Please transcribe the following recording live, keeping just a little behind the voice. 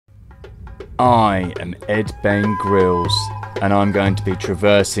I am Edbane Grylls, and I'm going to be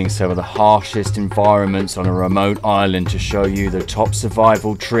traversing some of the harshest environments on a remote island to show you the top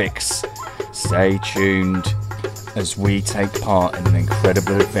survival tricks. Stay tuned as we take part in an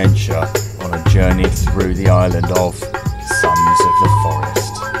incredible adventure on a journey through the island of Sons of the Forest.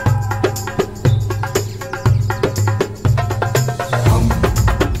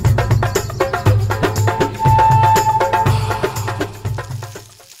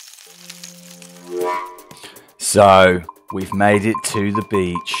 So, we've made it to the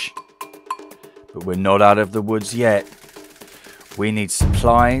beach, but we're not out of the woods yet. We need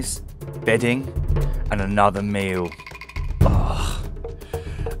supplies, bedding, and another meal.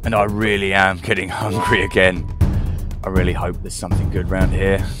 And I really am getting hungry again. I really hope there's something good around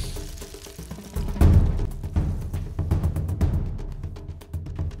here.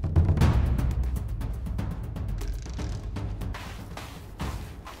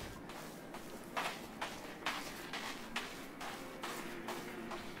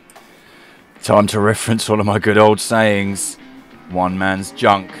 Time to reference one of my good old sayings. One man's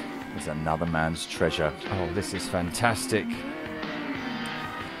junk is another man's treasure. Oh, this is fantastic.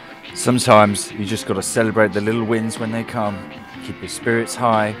 Sometimes you just got to celebrate the little wins when they come. Keep your spirits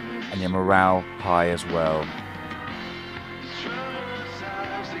high and your morale high as well.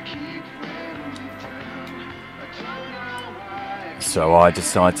 So I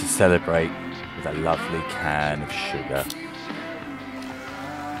decide to celebrate with a lovely can of sugar.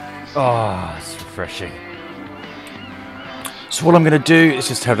 Oh, it's refreshing. So what I'm going to do is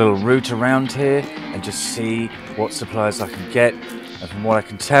just have a little route around here and just see what supplies I can get. And from what I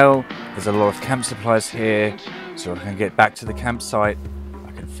can tell, there's a lot of camp supplies here. So I can get back to the campsite.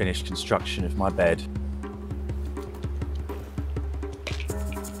 I can finish construction of my bed.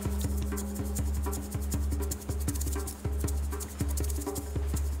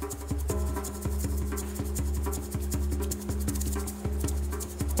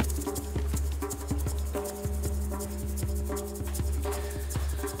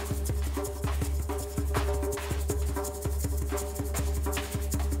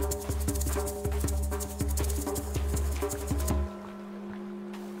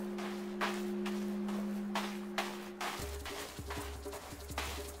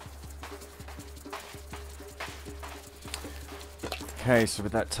 Okay, so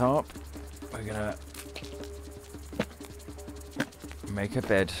with that tarp, we're gonna make a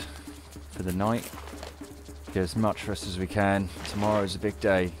bed for the night. Get as much rest as we can. Tomorrow's a big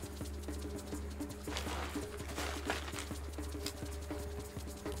day.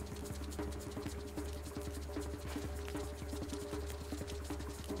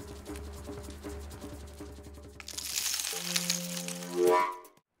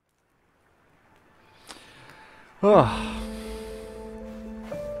 Oh.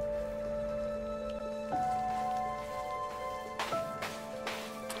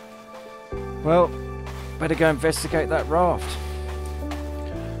 Well, better go investigate that raft.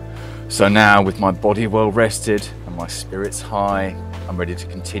 So now, with my body well rested and my spirits high, I'm ready to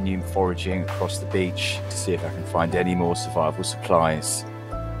continue foraging across the beach to see if I can find any more survival supplies.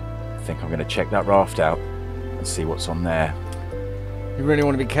 I think I'm going to check that raft out and see what's on there. You really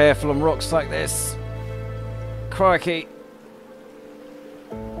want to be careful on rocks like this. Crikey.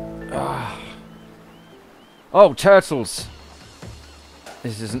 Oh, turtles.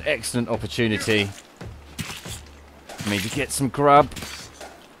 This is an excellent opportunity for me to get some grub.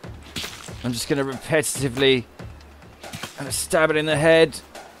 I'm just going to repetitively stab it in the head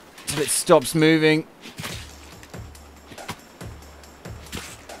until it stops moving.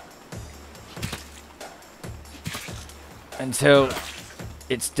 Until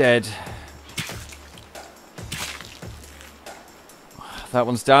it's dead. That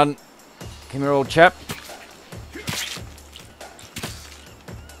one's done. Come here, old chap.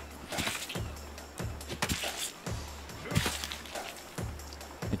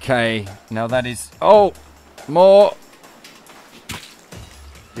 Okay, now that is... Oh! More!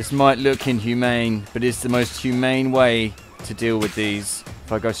 This might look inhumane, but it's the most humane way to deal with these.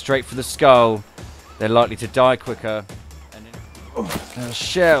 If I go straight for the skull, they're likely to die quicker. And a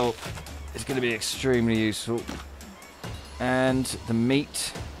shell is going to be extremely useful. And the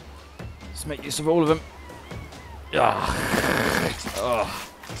meat. Let's make use of all of them. Oh.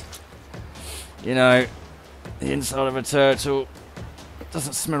 You know, the inside of a turtle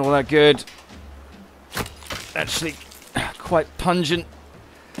doesn't smell all that good. Actually, quite pungent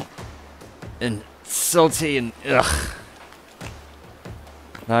and salty and ugh.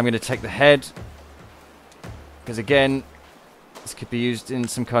 Now I'm going to take the head, because again, this could be used in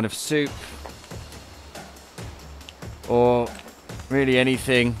some kind of soup or really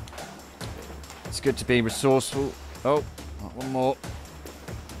anything. It's good to be resourceful. Oh, one more.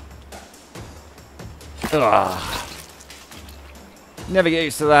 Ugh. Never get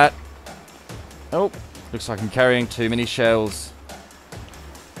used to that. Oh, looks like I'm carrying too many shells.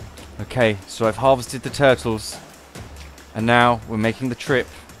 Okay, so I've harvested the turtles. And now we're making the trip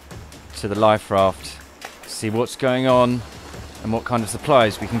to the life raft. See what's going on and what kind of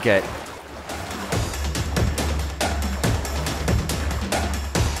supplies we can get.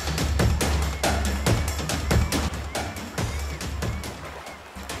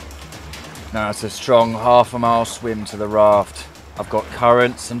 Now it's a strong half-a-mile swim to the raft. I've got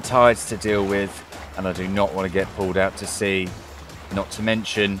currents and tides to deal with, and I do not want to get pulled out to sea. Not to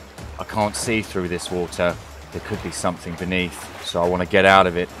mention, I can't see through this water. There could be something beneath, so I want to get out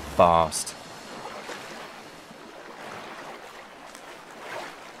of it fast.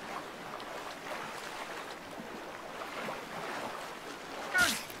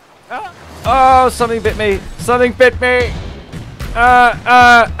 Oh, something bit me! Something bit me!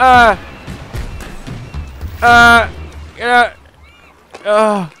 Yeah.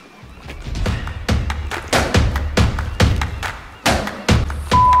 Oh.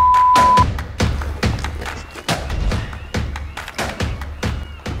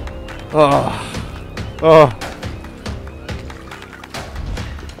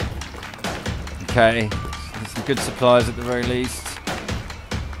 Okay. There's some good supplies at the very least.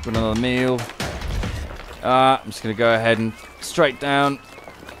 Got another meal. I'm just going to go ahead and straight down.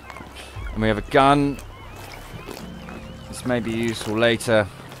 And we have a gun. This may be useful later.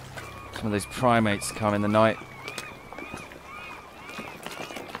 Some of those primates come in the night.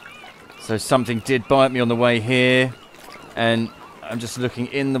 So something did bite me on the way here. And I'm just looking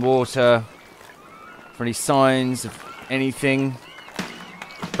in the water for any signs of anything.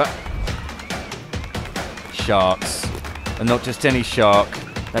 But sharks. And not just any shark.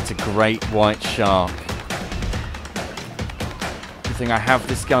 That's a great white shark. Good thing I have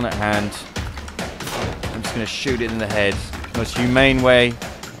this gun at hand. I'm just going to shoot it in the head. Most humane way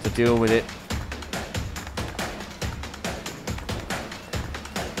to deal with it.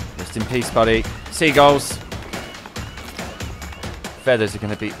 Rest in peace, buddy. Seagulls. Feathers are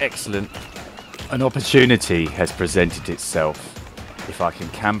going to be excellent. An opportunity has presented itself. If I can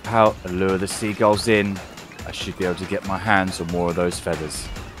camp out and lure the seagulls in, I should be able to get my hands on more of those feathers.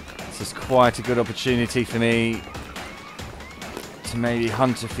 This is quite a good opportunity for me to maybe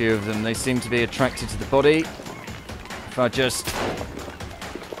hunt a few of them. They seem to be attracted to the body. If I just...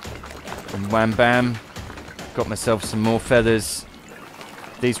 and wham bam. Got myself some more feathers.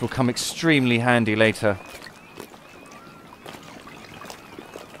 These will come extremely handy later.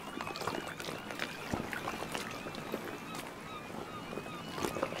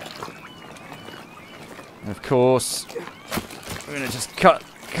 And of course, we're going to just cut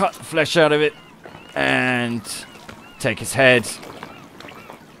the flesh out of it and take his head.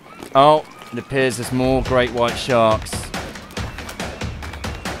 Oh, it appears there's more great white sharks.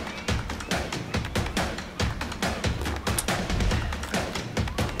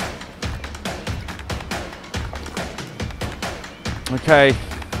 Okay.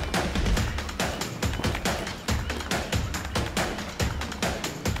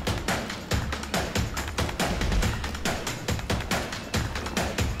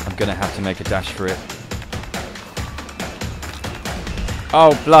 I'm gonna have to make a dash for it.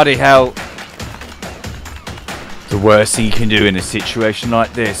 Oh, bloody hell. The worst thing you can do in a situation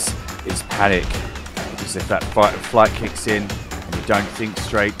like this is panic. Because if that fight or flight kicks in and you don't think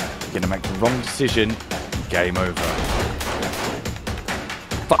straight, you're gonna make the wrong decision and game over.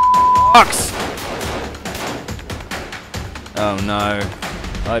 Fucks! Oh no.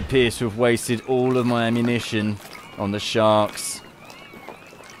 I appear to have wasted all of my ammunition on the sharks.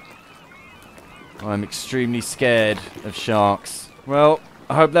 I'm extremely scared of sharks. Well,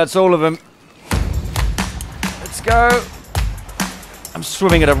 I hope that's all of them. Let's go. I'm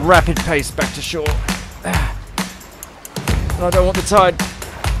swimming at a rapid pace back to shore. I don't want the tide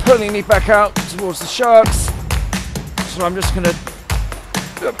pulling me back out towards the sharks. So I'm just going to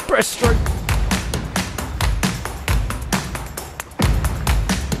do a breaststroke.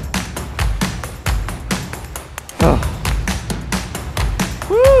 Oh.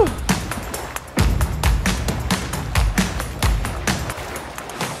 Woo!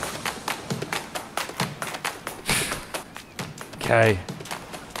 Okay.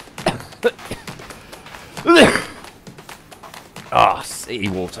 Ah,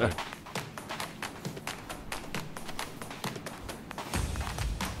 seawater.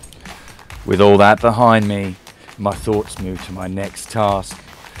 With all that behind me, my thoughts move to my next task.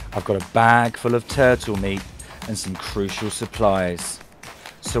 I've got a bag full of turtle meat and some crucial supplies.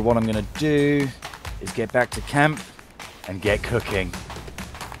 So what I'm going to do is get back to camp and get cooking.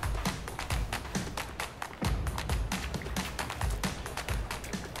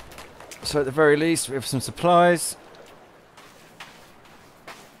 So at the very least, we have some supplies.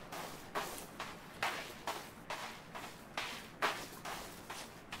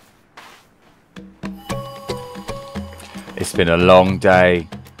 It's been a long day.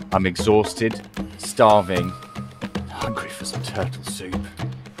 I'm exhausted, starving, hungry for some turtle soup.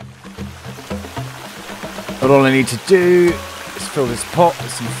 But all I need to do is fill this pot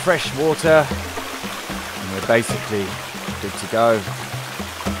with some fresh water and we're basically good to go.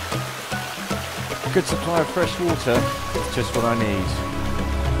 A good supply of fresh water is just what I need.